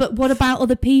 Yeah. Yeah, but what about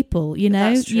other people? You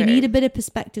know, That's you true. need a bit of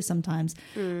perspective sometimes.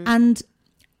 And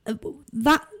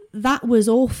that was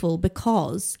awful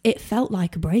because it felt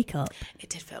like a breakup. It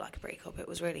did feel like a breakup. It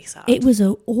was really sad. It was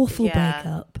an awful Yeah,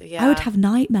 breakup. yeah. I would have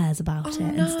nightmares about it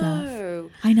and stuff. No.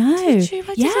 I know. Did you?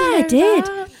 I did.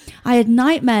 Know that. I had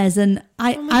nightmares, and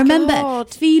I my remember God.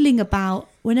 feeling about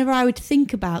whenever I would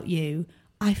think about you,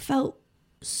 I felt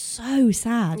so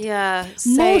sad. Yeah.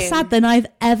 More same. sad than I've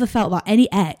ever felt about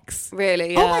any ex.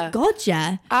 Really? Yeah. Oh my God,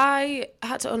 yeah. I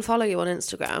had to unfollow you on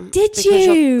Instagram. Did because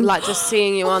you? Like just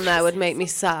seeing you on there would make me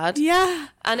sad. Yeah.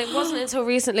 And it wasn't until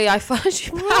recently I followed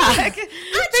you back. Actually?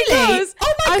 Because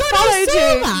Oh my I God, I followed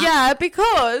saw you. that. Yeah,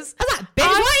 because I was like, bitch,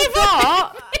 I why you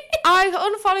forgot. I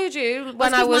unfollowed you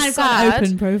when I was Mine's got an sad.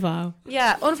 open profile.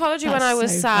 Yeah, unfollowed you when That's I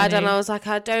was so sad, and funny. I was like,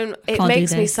 it Can't do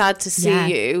makes me this. sad to see Yeah.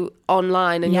 you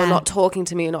online, and Yeah. you're not talking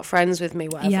to me, you're not friends with me,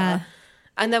 whatever. Yeah.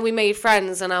 And then we made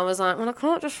friends, and I was like, well, I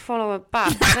can't just follow her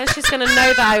back. Then she's going to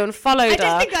know that I unfollowed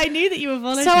her. I knew that you were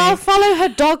following So I'll follow her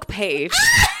dog page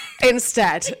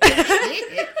instead.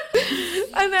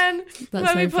 And then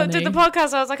That's when we so did the funny.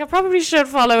 podcast, I was like, I probably should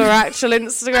follow her actual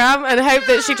Instagram and hope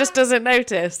that she just doesn't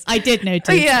notice. I did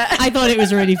notice. Yeah. I thought it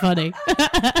was really funny.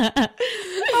 I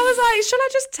was like, should I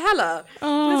just tell her?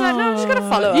 I was like, no, I'm just going to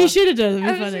follow her. You should have done it. It I'm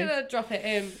was just funny. going to drop it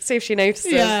in, see if she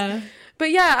notices. Yeah.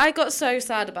 But yeah, I got so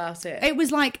sad about it. It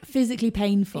was like physically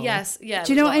painful. Yes, yeah.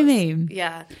 Do you know what I it was. mean?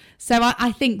 Yeah. So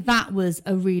I think that was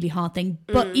a really hard thing.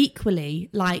 But equally,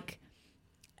 like,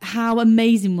 how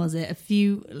amazing was it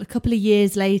a couple of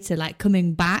years later, like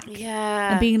coming back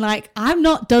Yeah. and being like, I'm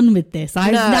not done with this.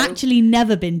 I've No. actually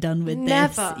never been done with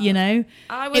Never. this, you know?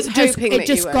 I was it just, hoping it that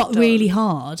just you were got done. really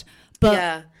hard. But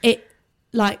Yeah. it,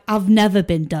 like, I've never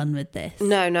been done with this.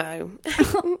 No.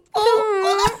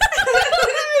 Oh,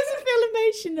 I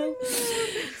feel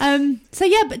emotional. So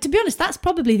yeah, but to be honest, that's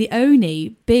probably the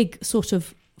only big sort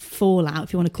of fallout,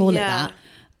 if you want to call Yeah. it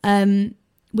that.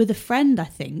 With a friend, I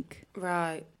think.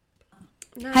 Right.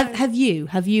 No. Have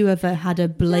you ever had a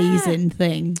blazing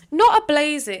thing? Not a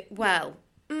blazing. Well.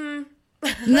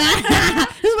 This is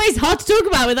why it's hard to talk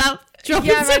about without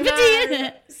dropping Yeah, I somebody know. in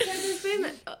it. So there's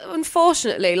been,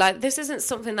 unfortunately, like this isn't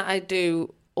something that I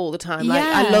do all the time. Like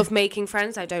Yeah. I love making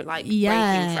friends. I don't like breaking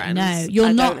Yeah, friends. no, you're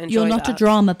I not. don't You're enjoy not a that.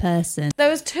 drama person. There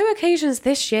was 2 occasions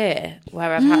this year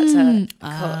where I've had to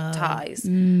cut ties.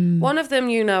 One of them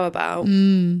you know about.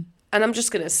 And I'm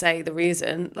just going to say the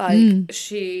reason. Like,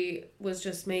 she was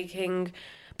just making...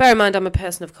 Bear in mind, I'm a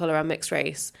person of colour, I'm mixed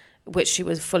race, which she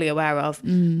was fully aware of,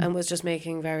 and was just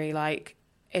making very, like,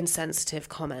 insensitive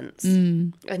comments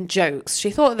and jokes.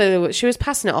 She thought that she was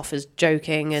passing it off as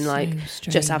joking and, like,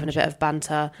 just having a bit of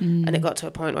banter. And it got to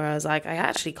a point where I was like, I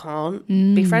actually can't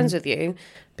be friends with you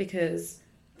because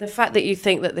the fact that you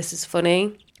think that this is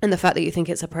funny... And the fact that you think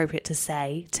it's appropriate to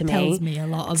say to Tells me a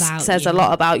lot about says you. a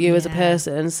lot about you as a Yeah.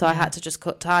 person. So I had to just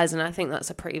cut ties, and I think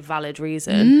that's a pretty valid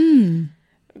reason.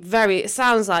 It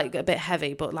sounds like a bit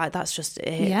heavy, but like that's just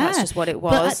it. Yeah, That's just what it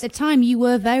was. But at the time, you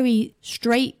were very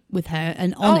straight with her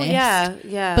and honest. Oh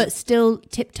yeah. But still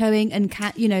tiptoeing and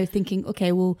thinking,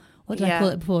 okay, well, what did I Yeah. call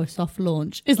it before? A soft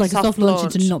launch. It's like a Soft soft launch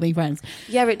launch. into not being friends.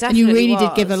 Yeah, it And definitely you really did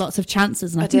was. give her lots of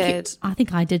chances. And I did. I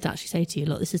think I did actually say to you,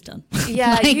 look, this is done.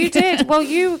 Yeah, Like- you did. Well,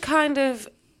 you kind of.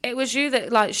 It was you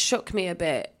that like shook me a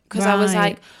bit because I was Right.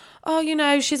 like, oh, you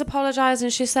know, she's apologised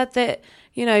and she said that,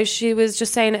 you know, she was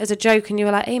just saying it as a joke. And you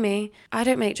were like, Amy, I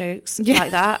don't make jokes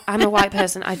like that. I'm a white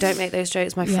person. I don't make those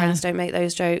jokes. My friends don't make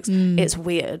those jokes. It's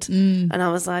weird. And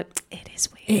I was like, it is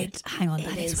weird. Hang on,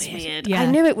 that It is weird. I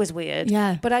knew it was weird.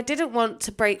 Yeah. But I didn't want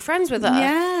to break friends with her.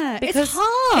 Yeah, Because it's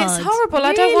hard. It's horrible.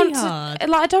 I Really don't want hard. to,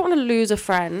 like, I don't want to lose a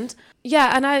friend.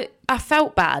 Yeah, and I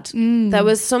felt bad. There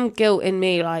was some guilt in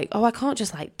me, like, oh, I can't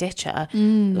just like ditch her,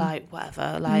 like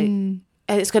whatever, like,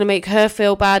 and it's going to make her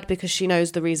feel bad because she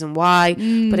knows the reason why.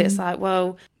 But it's like,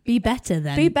 well, Be better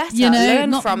then. be better, You know, learn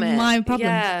not from it. my problem.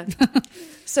 Yeah.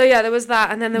 So yeah, there was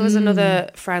that, and then there was another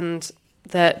friend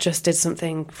that just did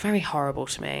something very horrible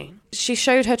to me. She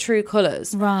showed her true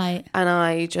colours. Right. And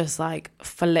I just like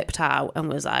flipped out and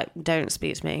was like, don't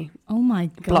speak to me. Oh my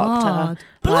God. Blocked her.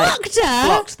 Blocked her?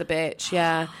 Blocked the bitch,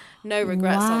 yeah. No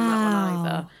regrets on that one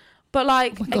either. But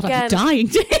like, Oh my God, again, I'm dying.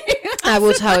 I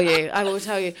will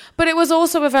tell you. But it was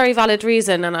also a very valid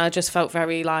reason, and I just felt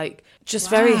very like, just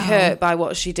very hurt by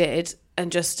what she did,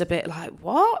 and just a bit like,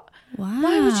 what? Wow.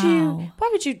 Why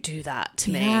would you do that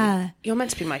to Yeah. me? You're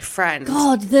meant to be my friend.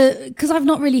 God, because I've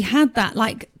not really had that,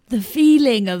 like the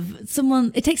feeling of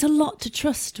someone. It takes a lot to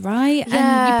trust, right? And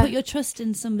Yeah. you put your trust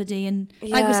in somebody, and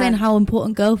like we're Yeah. saying, how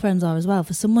important girlfriends are as well.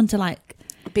 For someone to like,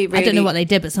 Be really, I don't know what they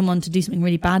did, but someone to do something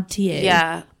really bad to you.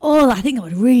 Yeah. Oh, I think that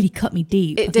would really cut me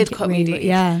deep. I It think did cut me really- deep.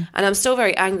 Yeah. And I'm still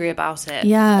very angry about it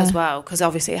Yeah. as well, because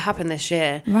obviously it happened this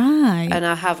year. Right. And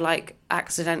I have like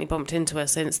accidentally bumped into her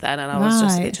since then, and I was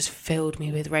just, Right. it just filled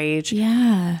me with rage.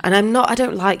 Yeah. And I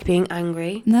don't like being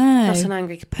angry. No. I'm not an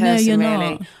angry person, you're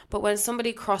really. not. But when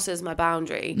somebody crosses my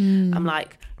boundary, I'm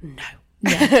like, no.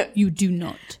 Yeah. You do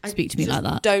not speak to me like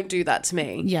that. Don't do that to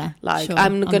me. Yeah, Like, sure.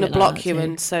 I'm I'm a going to bit like block that you. too.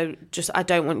 And so just, I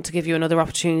don't want to give you another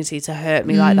opportunity to hurt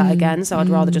me like that again. So I'd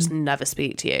rather just never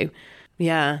speak to you.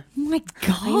 Yeah. Oh my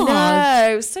God. I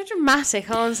know. So dramatic,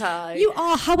 aren't I? You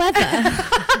are, however.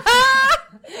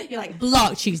 You're like,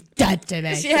 blocked, she's dead to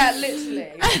me. Yeah, literally.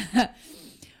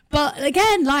 But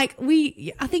again, like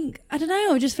I don't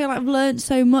know, I just feel like I've learned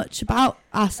so much about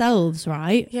ourselves,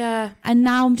 right? Yeah. And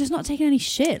now I'm just not taking any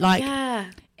shit. Like, Yeah.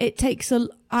 it takes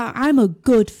I'm a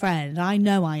good friend. I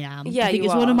know I am. Yeah, I think you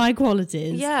it's one of are. my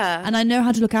qualities. Yeah. And I know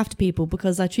how to look after people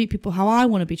because I treat people how I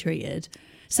want to be treated.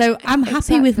 So I'm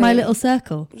happy with my Exactly. little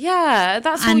circle. Yeah,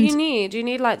 that's all And- you need. You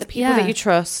need like the people Yeah. that you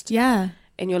trust Yeah.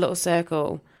 in your little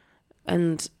circle.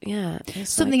 And yeah, it's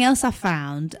Something else I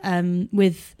found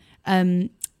with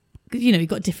you know, you've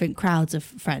got different crowds of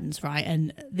friends, right?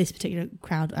 And this particular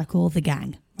crowd I call the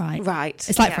gang, right? Right.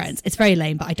 It's like Yes. Friends. It's very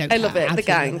lame, but I don't I care. love it, the absolutely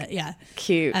gang. love it, yeah.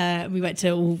 cute. We went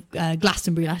to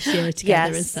Glastonbury last year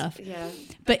together and stuff. Yeah.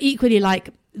 But equally,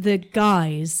 like the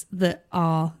guys that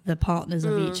are the partners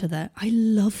of each other, I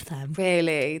love them.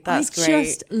 Really, that's I great.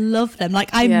 just love them.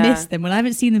 Like I Yeah. miss them when I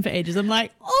haven't seen them for ages. I'm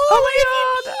like, Oh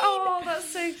my god! oh, Oh, that's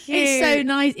so cute. it's so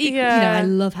nice. You know, Yeah. I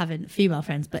love having female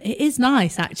friends, but it is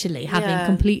nice actually having Yeah.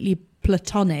 completely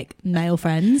platonic male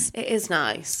friends. It is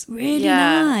nice. Really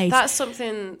Yeah. nice. That's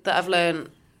something that I've learned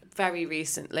very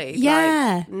recently.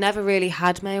 Yeah. Like, never really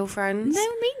had male friends. No,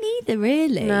 me neither,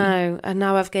 really. No. And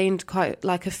now I've gained quite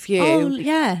like a few. Oh,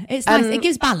 yeah. It's nice. It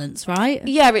gives balance, right?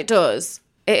 Yeah, it does.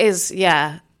 It is,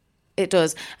 yeah. It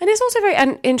does. And it's also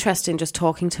very interesting just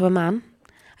talking to a man.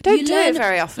 I don't do it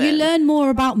very often. You learn more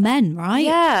about men, right?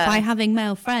 Yeah. By having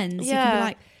male friends. You can Yeah. be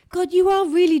like, God, you are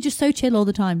really just so chill all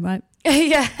the time, right?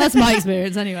 Yeah. That's my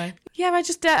experience anyway. Yeah,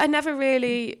 I never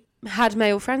really had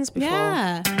male friends before.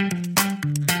 Yeah.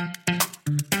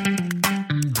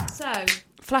 So,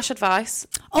 flash advice.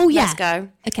 Oh, yeah. Let's go.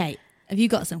 Okay. Have you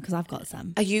got some? Because I've got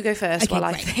some. You go first Okay, while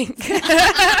I great. think.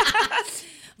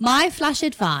 My flash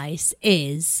advice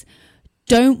is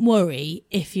don't worry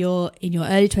if you're in your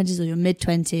early 20s or your mid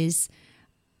 20s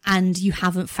and you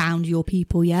haven't found your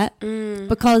people yet,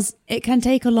 because it can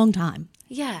take a long time,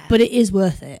 Yeah. but it is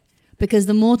worth it. Because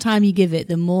the more time you give it,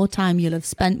 the more time you'll have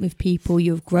spent with people,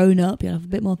 you've grown up, you'll have a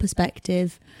bit more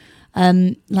perspective.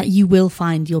 Like you will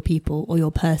find your people or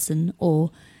your person or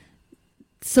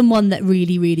someone that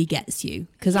really, really gets you.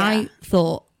 Because Yeah. I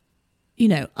thought, you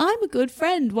know, I'm a good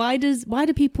friend. Why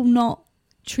do people not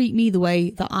treat me the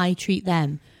way that I treat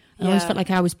them? And I always Yeah. felt like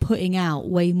I was putting out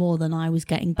way more than I was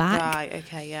getting back. Right,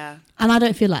 okay, yeah. And I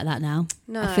don't feel like that now.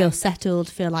 No. I feel settled,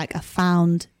 feel like I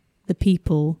found the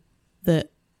people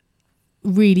that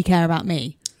really care about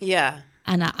me. Yeah.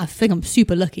 And I think I'm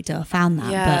super lucky to have found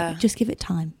that. Yeah. But just give it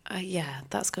time. Yeah,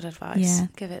 that's good advice. Yeah.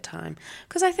 Give it time.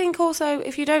 Because I think also,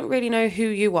 if you don't really know who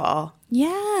you are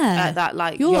Yeah. at that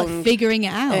like You're young, like figuring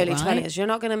it out. early right? 20s, you're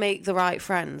not going to make the right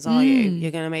friends, are you? You're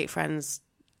going to make friends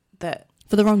that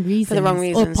For the wrong reasons. For the wrong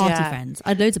reasons, Or party yeah. friends. I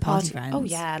had loads of party friends. Oh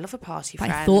yeah, I love a party But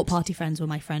friend. I thought party friends were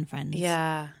my friends.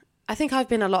 Yeah. I think I've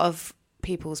been a lot of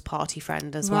people's party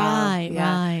friend as well. Right,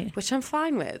 Yeah. right. Which I'm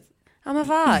fine with. I'm a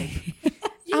vibe.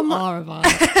 You are a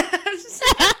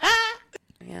vibe.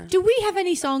 Yeah. Do we have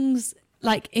any songs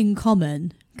like in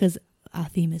common? Because our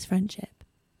theme is friendship.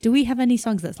 Do we have any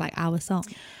songs that's like our song?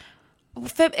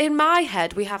 In my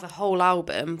head, we have a whole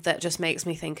album that just makes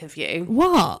me think of you.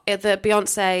 What? The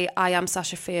Beyonce I Am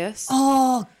Sasha Fierce.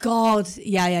 Oh God!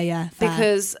 Yeah. Fair.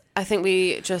 Because I think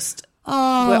we just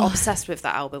oh, were obsessed with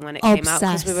that album when it came out.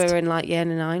 Because we Obsessed. were in like year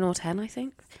 9 or 10, I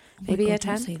think. oh my Maybe God, year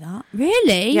don't 10. say that.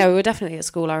 Really? Yeah, we were definitely at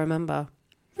school, I remember.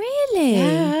 Really?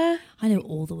 Yeah. I know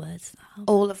all the words. To that album.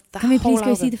 All of that. Can we whole please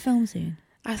go see album. the film soon?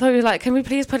 I thought we were like, can we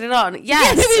please put it on?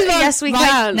 Yes, yes, we right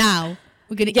can. now.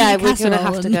 We're gonna Yeah, eat we're going to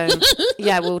have to casserole go.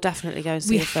 Yeah, we'll definitely go and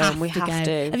see We the film. We have go.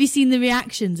 to. Have you seen the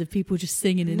reactions of people just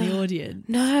singing in the audience?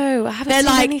 No, I haven't They're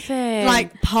seen like anything.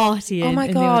 like partying. oh my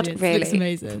in God, the audience. really? Looks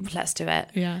amazing. Let's do it.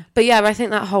 Yeah, But yeah, I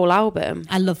think that whole album.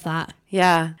 I love that.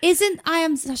 Yeah. Isn't I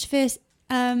Am Sasha Fierce?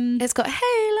 It's got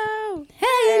Halo.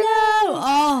 Hello.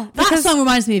 Oh, that Because- song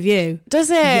reminds me of you. Does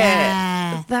it?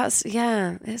 Yeah.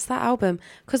 It's that album.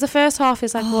 Because the first half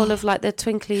is like all of like the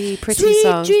twinkly, pretty Sweet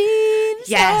songs. dreams.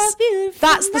 Yes. of beautiful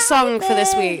That's the song for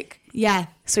this nightmare. week. Yeah.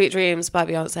 Sweet Dreams by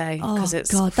Beyonce. Oh Because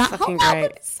it's God, that fucking whole album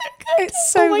great. is so good.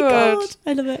 It's so oh my good. God,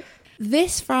 I love it.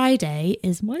 This Friday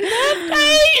is my birthday.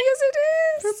 Yes,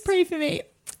 it is. Pray for me.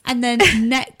 And then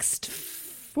next,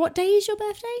 what day is your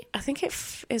birthday? I think it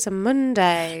is a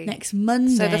Monday. Next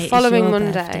Monday. So the is following your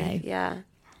Monday. birthday. Yeah.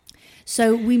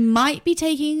 So we might be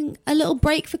taking a little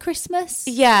break for Christmas.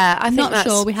 Yeah, I I'm think not that's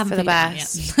sure. We haven't for the figured it out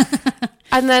best. yet.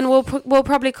 And then we'll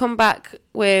probably come back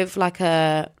with like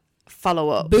a follow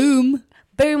up. Boom.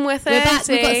 Boom with We're it. back.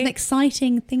 We've got some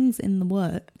exciting things in the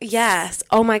work. Yes.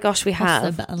 Oh my gosh, we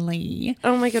have. Possibly.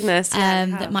 Oh my goodness. Yeah,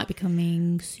 we have. That might be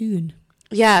coming soon.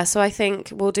 Yeah, so I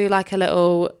think we'll do like a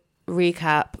little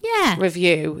recap Yeah.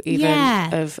 review even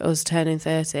Yeah. of us turning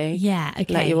 30. Yeah.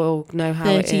 Okay. Let you all know how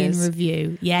it 30 in is.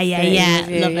 review. Yeah. 30 in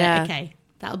review, Love yeah. it. Okay.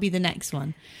 That'll be the next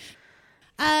one.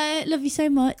 Love you so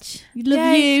much. Love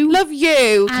Yay. you. Love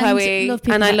you, And Chloe. love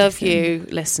people And I that love listen. you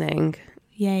listening.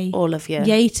 Yay. All of you.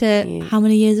 Yay to how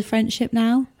many years of friendship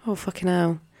now? Oh, fucking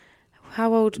hell.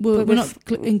 How old? We're not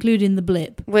including the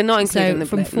blip. We're not including So the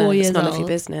from blip. 4 No, years it's none of old. your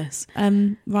business.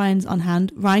 Ryan's on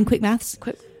hand. Ryan, quick maths.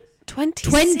 Quick. 26.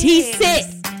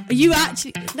 26. Are you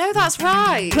actually No, that's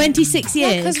right. 26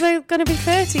 years? Because we're going to be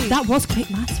 30. That was quick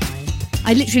maths, Ryan.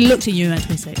 I literally looked at you and went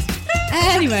 26.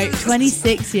 Anyway,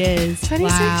 26 years.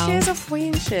 26 Wow. years of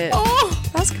friendship. Oh,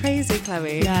 That's crazy,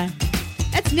 Chloe. yeah.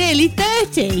 That's nearly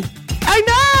 30. I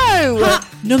know. Ha!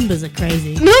 Numbers are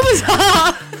crazy. Numbers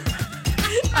are.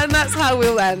 And that's how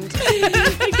we'll end. Okay,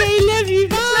 love you.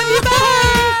 Bye. Love you.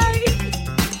 Bye.